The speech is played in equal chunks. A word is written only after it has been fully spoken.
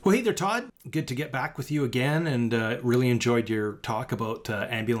Well, hey there, Todd. Good to get back with you again, and really enjoyed your talk about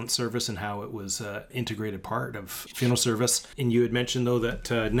ambulance service and how it was an integrated part of funeral service. And you had mentioned, though,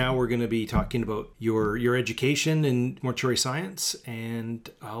 that now we're going to be talking about your education in mortuary science, and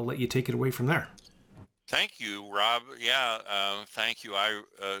I'll let you take it away from there. Thank you, Rob. Yeah, thank you. I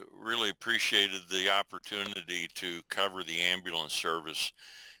really appreciated the opportunity to cover the ambulance service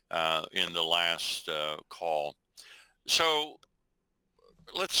in the last call. So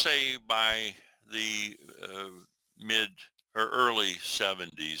let's say by the mid or early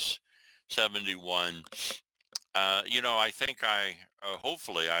 70s, 71, I think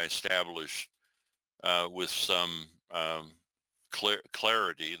hopefully I established with some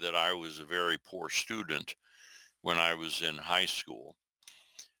clarity that I was a very poor student when I was in high school.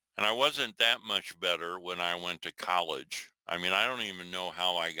 And I wasn't that much better when I went to college. I mean, I don't even know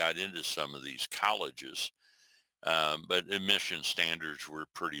how I got into some of these colleges, but admission standards were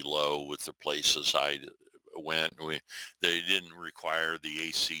pretty low with the places I went. They didn't require the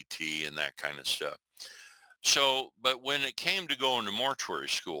ACT and that kind of stuff. So, but when it came to going to mortuary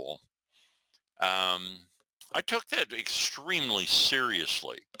school, um, I took that extremely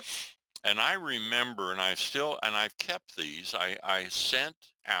seriously. And I remember, and I've kept these, I sent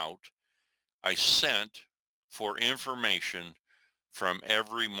for information from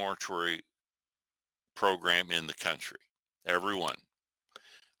every mortuary program in the country, every one.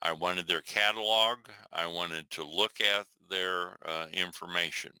 I wanted their catalog. I wanted to look at their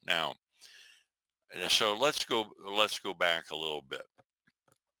information. Now, so let's go back a little bit.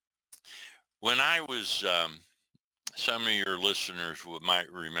 When I was, some of your listeners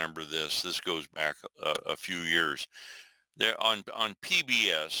might remember this. This goes back a few years. There on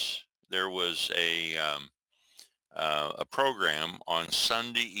PBS, there was a program on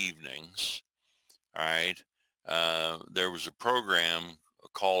Sunday evenings. All right, there was a program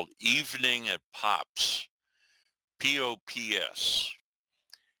called Evening at Pops, POPS,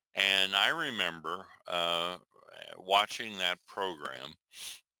 and I remember watching that program.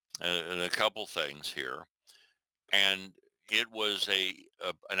 And a couple things here, and it was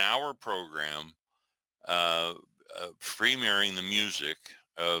an hour program premiering the music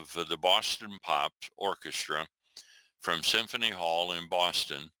of the Boston Pops Orchestra from Symphony Hall in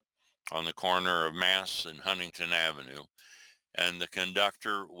Boston on the corner of Mass and Huntington Avenue. And the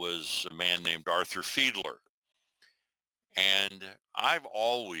conductor was a man named Arthur Fiedler. And I've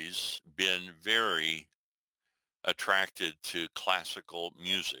always been very attracted to classical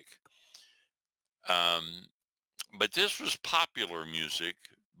music. But this was popular music,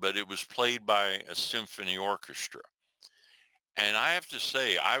 but it was played by a symphony orchestra. And I have to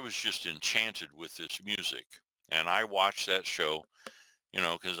say, I was just enchanted with this music. And I watched that show,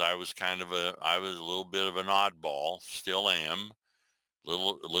 because I was I was a little bit of an oddball, still am, a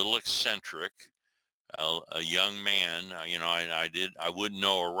little eccentric, a young man. I wouldn't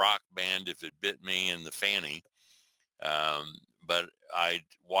know a rock band if it bit me in the fanny. But I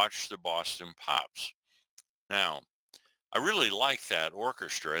watched the Boston Pops. Now, I really liked that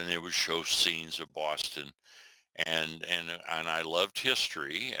orchestra, and they would show scenes of Boston, and I loved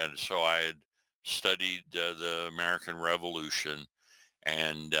history, and so I had studied the American Revolution,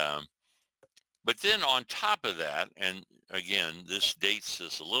 and but then on top of that, and again, this dates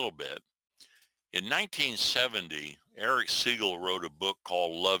this a little bit. In 1970, Eric Siegel wrote a book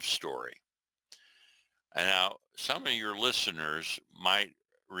called Love Story. And now, some of your listeners might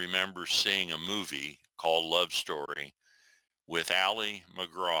remember seeing a movie called Love Story with Ali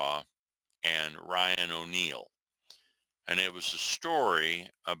McGraw and Ryan O'Neal. And it was a story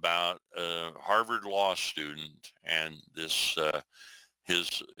about a Harvard law student and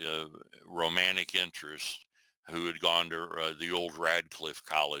his romantic interest who had gone to the old Radcliffe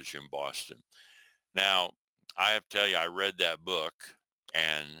College in Boston. Now, I have to tell you, I read that book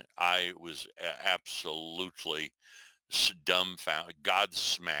and I was absolutely dumbfounded,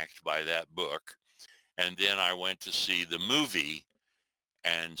 godsmacked by that book. And then I went to see the movie.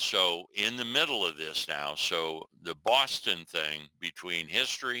 And so in the middle of this now, so the Boston thing between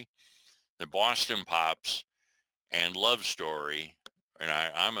history, the Boston Pops, and Love Story, and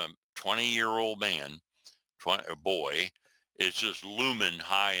I'm a 20-year-old man, a boy, it's just looming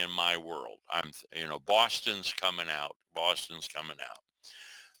high in my world. Boston's coming out. Boston's coming out.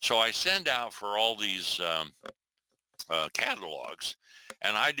 So I send out for all these catalogs,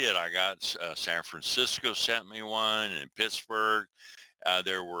 and I did. I got San Francisco sent me one, and Pittsburgh.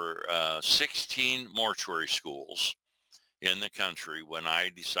 There were 16 mortuary schools in the country when I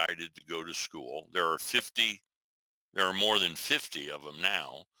decided to go to school. There are more than 50 of them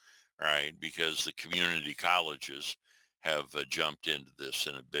now, right? Because the community colleges have jumped into this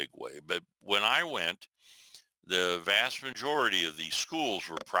in a big way. But when I went, the vast majority of these schools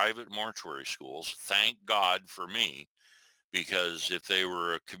were private mortuary schools. Thank God for me, because if they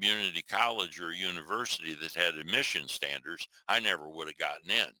were a community college or a university that had admission standards, I never would have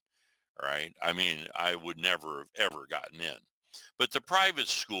gotten in, right? I mean, I would never have ever gotten in. But the private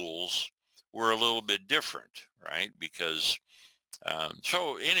schools were a little bit different, right? Because,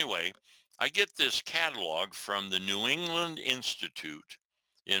 so anyway, I get this catalog from the New England Institute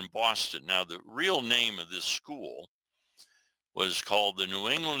in Boston. Now, the real name of this school was called the New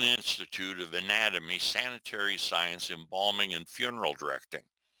England Institute of Anatomy, Sanitary Science, Embalming, and Funeral Directing,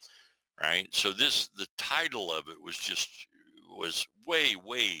 right? So the title of it was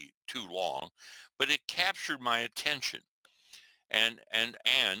way too long, but it captured my attention. And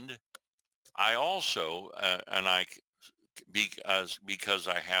I also, because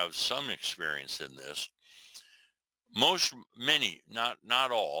I have some experience in this, many,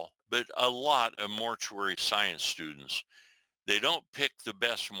 not all, but a lot of mortuary science students, they don't pick the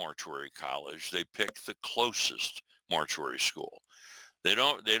best mortuary college. They pick the closest mortuary school. They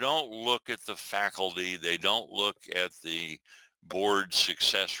don't look at the faculty. They don't look at the board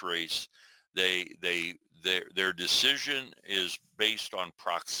success rates. Their decision is based on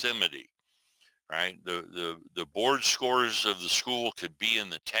proximity, right? The board scores of the school could be in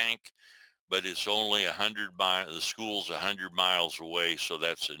the tank, but it's only 100 miles. The school's 100 miles away, so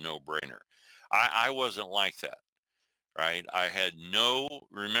that's a no-brainer. I wasn't like that, right?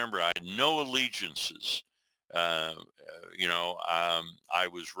 Remember, I had no allegiances. I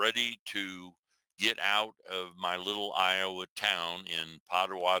was ready to get out of my little Iowa town in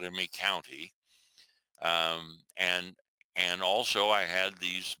Pottawatomie County. And also I had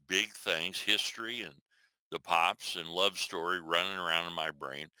these big things, history and the pops and love story running around in my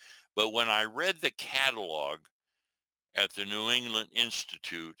brain. But when I read the catalog at the New England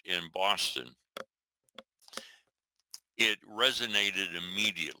Institute in Boston, it resonated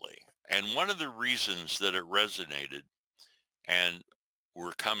immediately. And one of the reasons that it resonated, and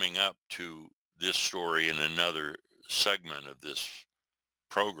we're coming up to this story in another segment of this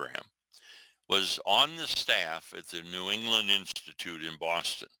program, was on the staff at the New England Institute in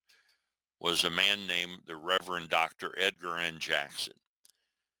Boston was a man named the Reverend Dr. Edgar N. Jackson.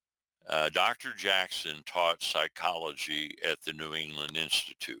 Dr. Jackson taught psychology at the New England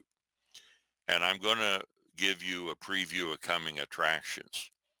Institute. And I'm going to give you a preview of coming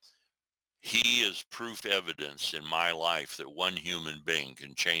attractions. He is proof evidence in my life that one human being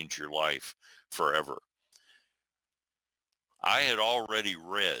can change your life forever. I had already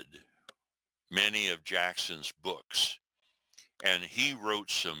read many of Jackson's books, and he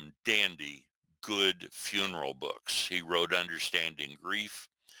wrote some dandy, good funeral books. He wrote Understanding Grief.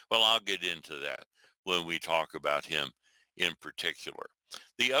 Well, I'll get into that when we talk about him in particular.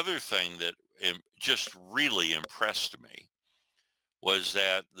 The other thing that just really impressed me was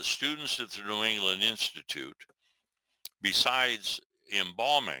that the students at the New England Institute, besides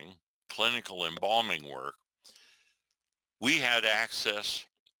embalming, clinical embalming work, we had access,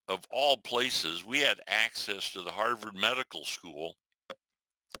 of all places, we had access to the Harvard Medical School,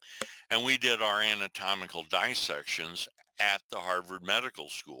 and we did our anatomical dissections at the Harvard Medical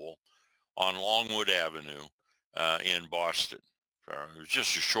School on Longwood Avenue in Boston. It was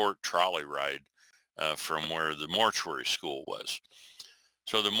just a short trolley ride from where the mortuary school was.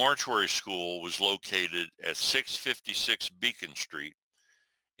 So the mortuary school was located at 656 Beacon Street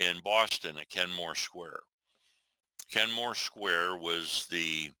in Boston at Kenmore Square. Kenmore Square was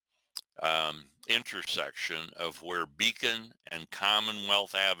the intersection of where Beacon and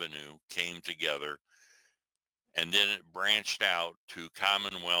Commonwealth Avenue came together, and then it branched out to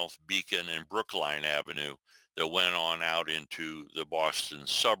Commonwealth, Beacon, and Brookline Avenue that went on out into the Boston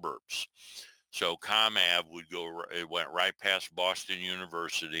suburbs. So Com Ave it went right past Boston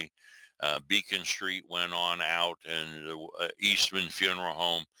University. Beacon Street went on out, and the Eastman Funeral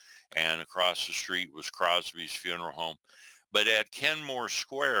Home, and across the street was Crosby's Funeral Home. But at Kenmore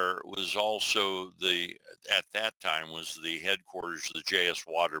Square was also at that time was the headquarters of the J.S.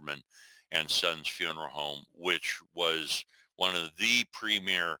 Waterman and Sons Funeral Home, which was one of the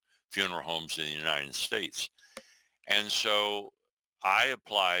premier funeral homes in the United States. And so I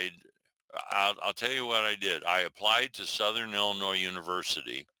applied. I'll tell you what I did. I applied to Southern Illinois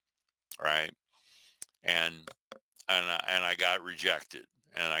University, right? And I got rejected.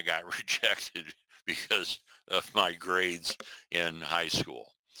 And I got rejected because of my grades in high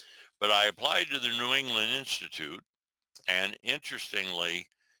school. But I applied to the New England Institute, and interestingly,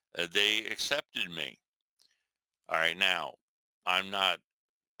 they accepted me. All right, now, I'm not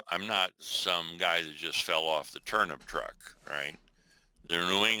I'm not some guy that just fell off the turnip truck, right? The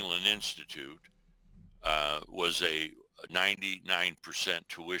New England Institute was a 99%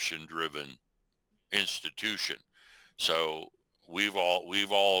 tuition-driven institution. So we've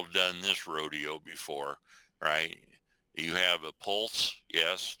all done this rodeo before, right? You have a pulse,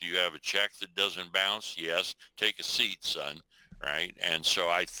 yes. Do you have a check that doesn't bounce? Yes. Take a seat, son, right? And so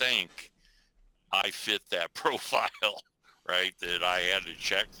I think I fit that profile, right? That I had a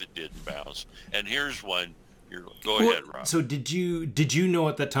check that didn't bounce. And here's one. Go Well, ahead, Rob. so did you know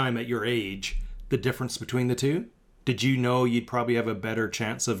at that time at your age the difference between the two? Did you know you'd probably have a better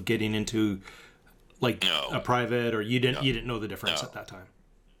chance of getting into like No, a private, or you didn't no, you didn't know the difference at no, that time?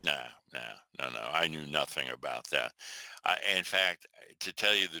 no, no, no. I knew nothing about that. In fact, to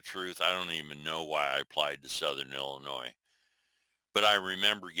tell you the truth, I don't even know why I applied to Southern Illinois. But I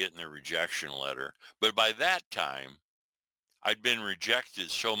remember getting the rejection letter. But by that time, I'd been rejected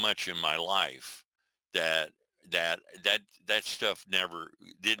so much in my life that that stuff never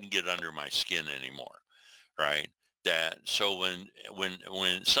didn't get under my skin anymore, right? That so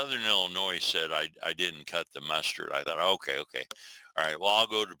when Southern Illinois said I didn't cut the mustard, I thought, okay, all right, well, I'll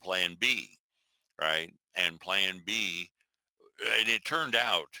go to Plan B, right? And Plan B, and it turned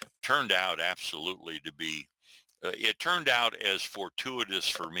out absolutely to be it turned out as fortuitous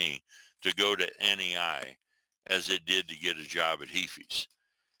for me to go to NEI as it did to get a job at Heafy's,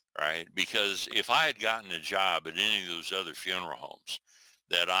 right? Because if I had gotten a job at any of those other funeral homes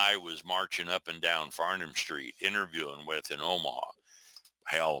that I was marching up and down Farnham Street interviewing with in Omaha,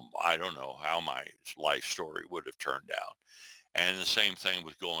 hell, I don't know how my life story would have turned out. And the same thing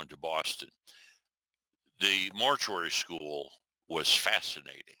with going to Boston. The mortuary school was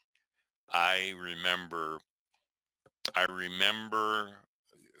fascinating. I remember I remember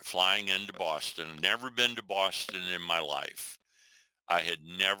flying into Boston. Never been to Boston in my life. I had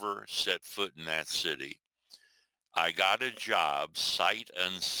never set foot in that city. I got a job sight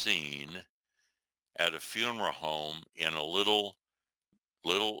unseen at a funeral home in a little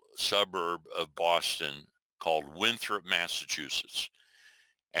suburb of Boston called Winthrop, Massachusetts.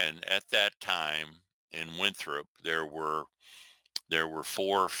 And at that time in Winthrop, there were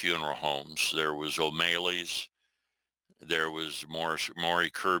four funeral homes. There was O'Malley's, there was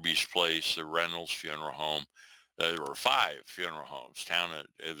Maury Kirby's place, the Reynolds Funeral Home. There were five funeral homes.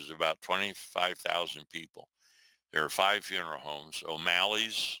 It was about 25,000 people. There were five funeral homes: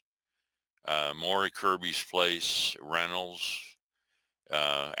 O'Malley's, Maury Kirby's place, Reynolds,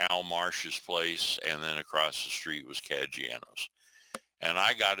 Al Marsh's place, and then across the street was Caggiano's. And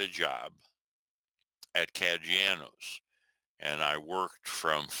I got a job at Caggiano's, and I worked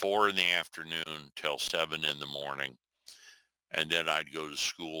from 4 in the afternoon till 7 in the morning. And then I'd go to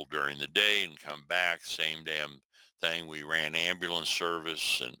school during the day and come back, same damn thing. We ran ambulance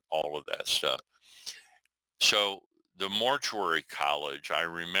service and all of that stuff. So the mortuary college, I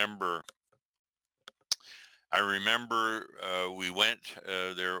remember we went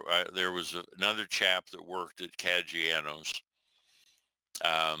there. There was another chap that worked at Caggiano's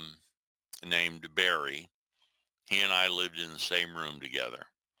um, named Barry. He and I lived in the same room together,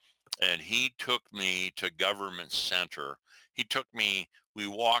 and he took me to Government Center. We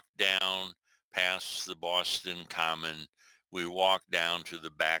walked down past the Boston Common. We walked down to the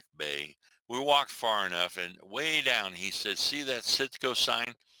Back Bay. We walked far enough, and way down, he said, see that Citgo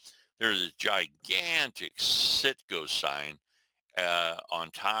sign? There's a gigantic Citgo sign on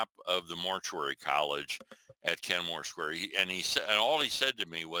top of the mortuary college at Kenmore Square. He said, and all he said to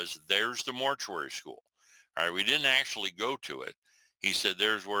me was, there's the mortuary school. All right, we didn't actually go to it. He said,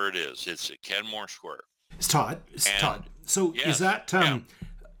 there's where it is. It's at Kenmore Square. It's Todd. It's And Todd. So is yes, that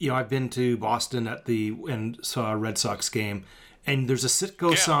yeah, I've been to Boston and saw a Red Sox game, and there's a Citgo yeah,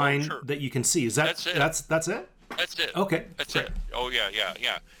 oh sign sure. that you can see. Is that That's it. that's it? That's it. Okay, That's great. it. Oh yeah, yeah,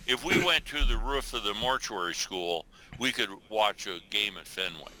 yeah. If we went to the roof of the mortuary school, we could watch a game at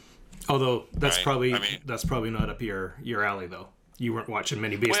Fenway, Although right? I mean, that's probably not up your alley though. You weren't watching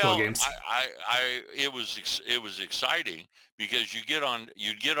many baseball well, games. it was exciting because you'd get on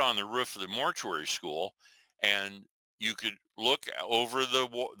the roof of the mortuary school, and you could look over the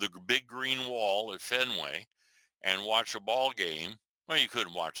big green wall at Fenway and watch a ball game. Well, you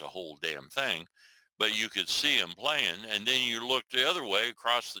couldn't watch the whole damn thing, but you could see them playing. And then you look the other way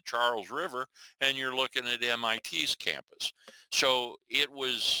across the Charles River, and you're looking at MIT's campus. So it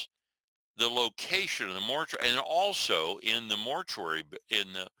was the location of the mortuary, and also in the mortuary in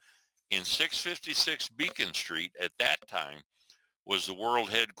 656 Beacon Street at that time was the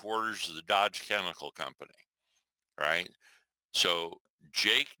world headquarters of the Dodge Chemical Company, right? So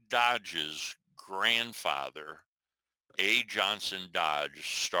Jake Dodge's grandfather A. Johnson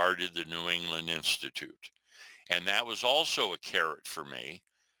Dodge started the New England Institute. And that was also a carrot for me,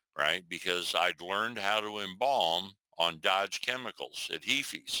 right? Because I'd learned how to embalm on Dodge chemicals at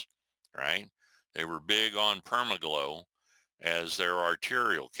Heafy's, right? They were big on Permaglow as their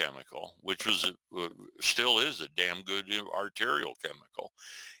arterial chemical, which still is a damn good arterial chemical.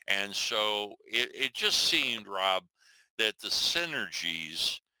 And so it just seemed, Rob, that the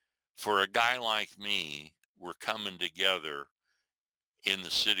synergies for a guy like me were coming together in the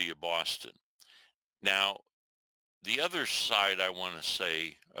city of Boston. Now, the other side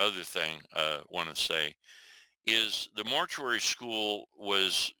other thing I want to say is the mortuary school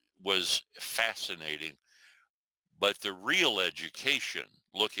was fascinating, but the real education,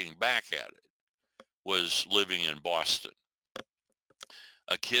 looking back at it, was living in Boston.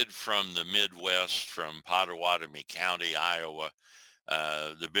 A kid from the Midwest, from Pottawatomie County, Iowa.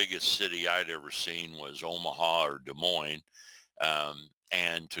 The biggest city I'd ever seen was Omaha or Des Moines.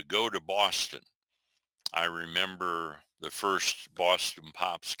 And to go to Boston, I remember the first Boston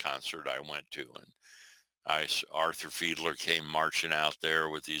Pops concert I went to, and Arthur Fiedler came marching out there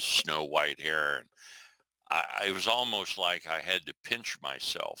with his snow white hair, and it was almost like I had to pinch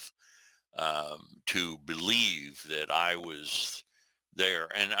myself to believe that I was there.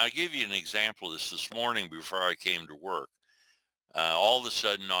 And I give you an example of this morning before I came to work. All of a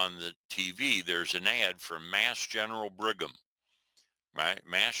sudden on the TV, there's an ad for Mass General Brigham, right?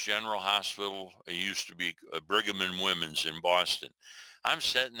 Mass General Hospital. It used to be Brigham and Women's in Boston. I'm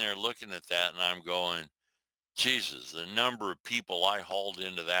sitting there looking at that and I'm going, Jesus, the number of people I hauled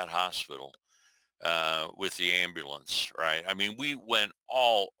into that hospital with the ambulance, right? I mean, we went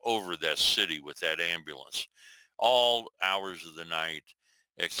all over that city with that ambulance, all hours of the night,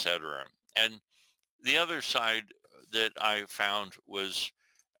 etc. And the other side that I found was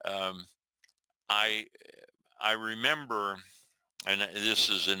um, I I remember, and this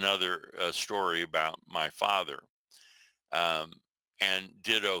is another story about my father, um, and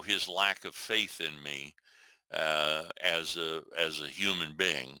ditto his lack of faith in me as a human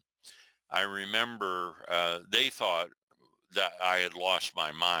being. I remember they thought that I had lost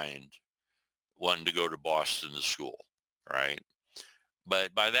my mind wanting to go to Boston to school, right?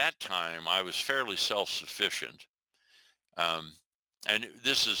 But by that time, I was fairly self-sufficient. Um, and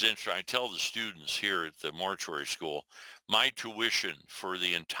this is interesting. I tell the students here at the mortuary school, my tuition for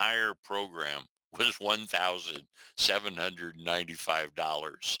the entire program was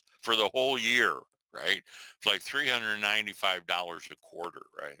 $1,795 for the whole year, right? It's like $395 a quarter,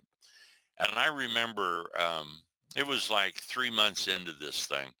 right? And I remember it was like 3 months into this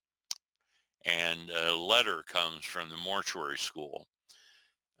thing, and a letter comes from the mortuary school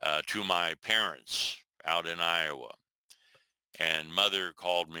to my parents out in Iowa. And mother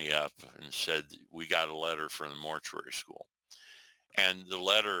called me up and said, we got a letter from the mortuary school. And the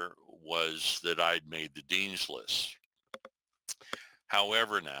letter was that I'd made the dean's list.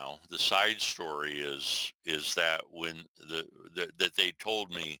 However, now the side story is that when that they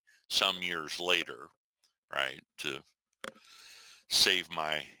told me some years later, right, to save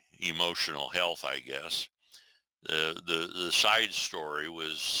my emotional health, I guess. The side story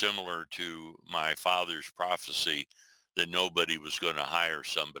was similar to my father's prophecy that nobody was going to hire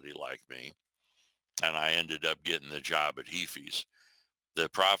somebody like me, and I ended up getting the job at Heafy's. The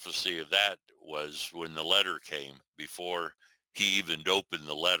prophecy of that was when the letter came, before he even opened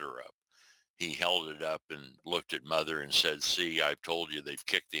the letter up, he held it up and looked at mother and said, see, I've told you they've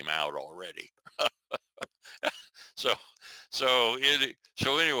kicked him out already. so so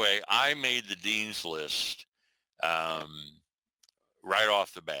anyway, I made the dean's list um, right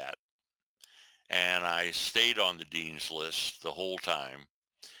off the bat, and I stayed on the dean's list the whole time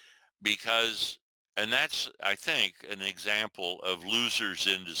because, and that's, I think, an example of losers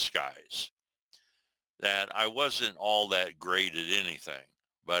in disguise, that I wasn't all that great at anything,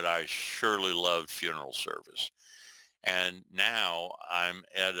 but I surely loved funeral service. And now I'm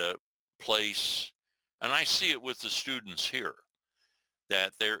at a place, and I see it with the students here,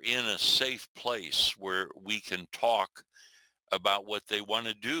 that they're in a safe place where we can talk about what they want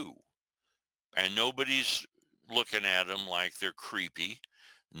to do. And nobody's looking at them like they're creepy.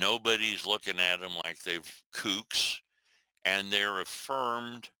 Nobody's looking at them like they've kooks, and they're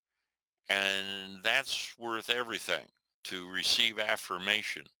affirmed. And that's worth everything, to receive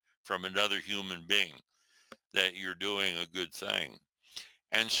affirmation from another human being that you're doing a good thing.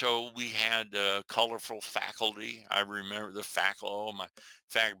 And so we had colorful faculty. I remember the faculty. Oh my! In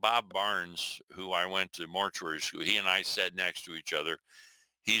fact, Bob Barnes, who I went to mortuary school, he and I sat next to each other.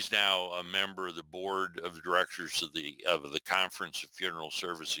 He's now a member of the board of directors of the Conference of Funeral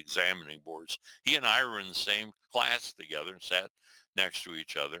Service Examining Boards. He and I were in the same class together and sat next to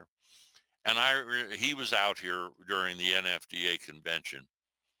each other. And he was out here during the NFDA convention,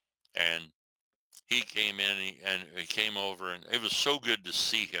 and he came in and he came over, and it was so good to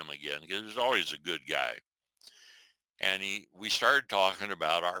see him again because he's always a good guy. And we started talking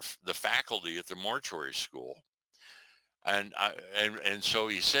about the faculty at the mortuary school. And so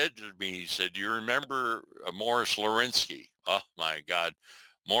he said to me, he said, "Do you remember Morris Lorinsky?" Oh my God,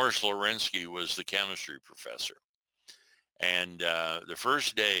 Morris Lorinsky was the chemistry professor. And the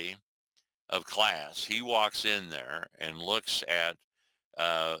first day of class, he walks in there and looks at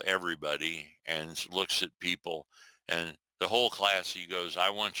everybody and looks at people, and the whole class, he goes, "I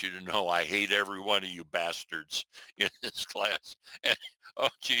want you to know I hate every one of you bastards in this class." And oh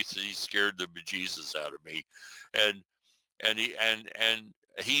Jesus, he scared the bejesus out of me. And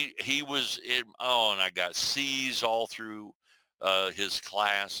he was in, oh, and I got C's all through his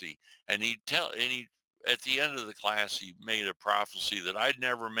class. He at the end of the class, he made a prophecy that I'd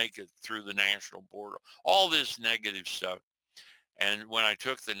never make it through the national board, all this negative stuff. And when I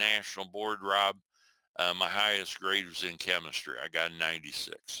took the national board, Rob, my highest grade was in chemistry. I got a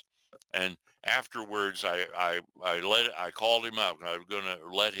 96. And afterwards, I called him up. I was going to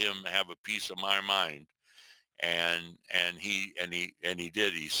let him have a piece of my mind. And he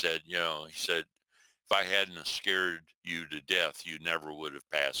did. He said, he said, "If I hadn't have scared you to death, you never would have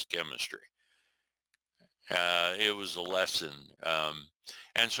passed chemistry." It was a lesson.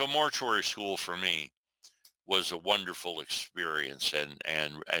 And so mortuary school for me was a wonderful experience,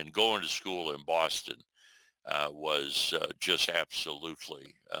 and going to school in Boston was just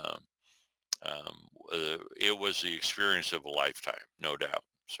absolutely, it was the experience of a lifetime, no doubt.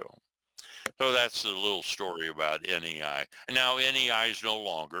 So that's a little story about NEI. And now NEI is no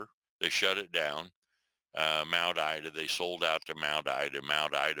longer. They shut it down. Mount Ida, they sold out to Mount Ida.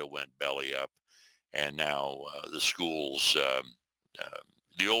 Mount Ida went belly up. And now the schools,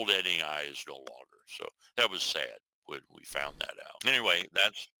 the old NEI is no longer. So that was sad when we found that out. Anyway,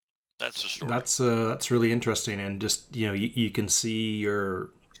 that's the story. That's really interesting, and just you can see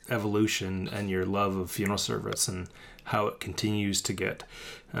your evolution and your love of funeral service and how it continues to get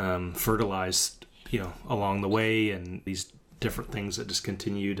fertilized along the way, and these different things that just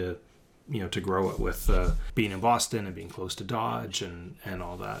continue to to grow it with being in Boston and being close to Dodge and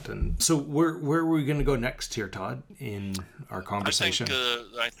all that. And so where are we going to go next here, Todd, in our conversation?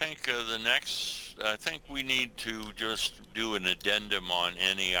 I think we need to just do an addendum on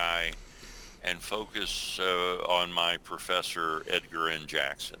NEI and focus on my professor, Edgar N.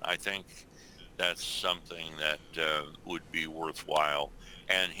 Jackson. I think that's something that would be worthwhile.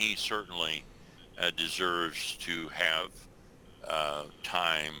 And he certainly deserves to have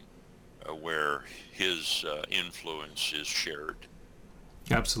time where his influence is shared.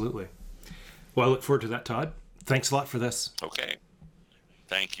 Absolutely. Well, I look forward to that, Todd. Thanks a lot for this. Okay.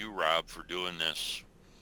 Thank you, Rob, for doing this.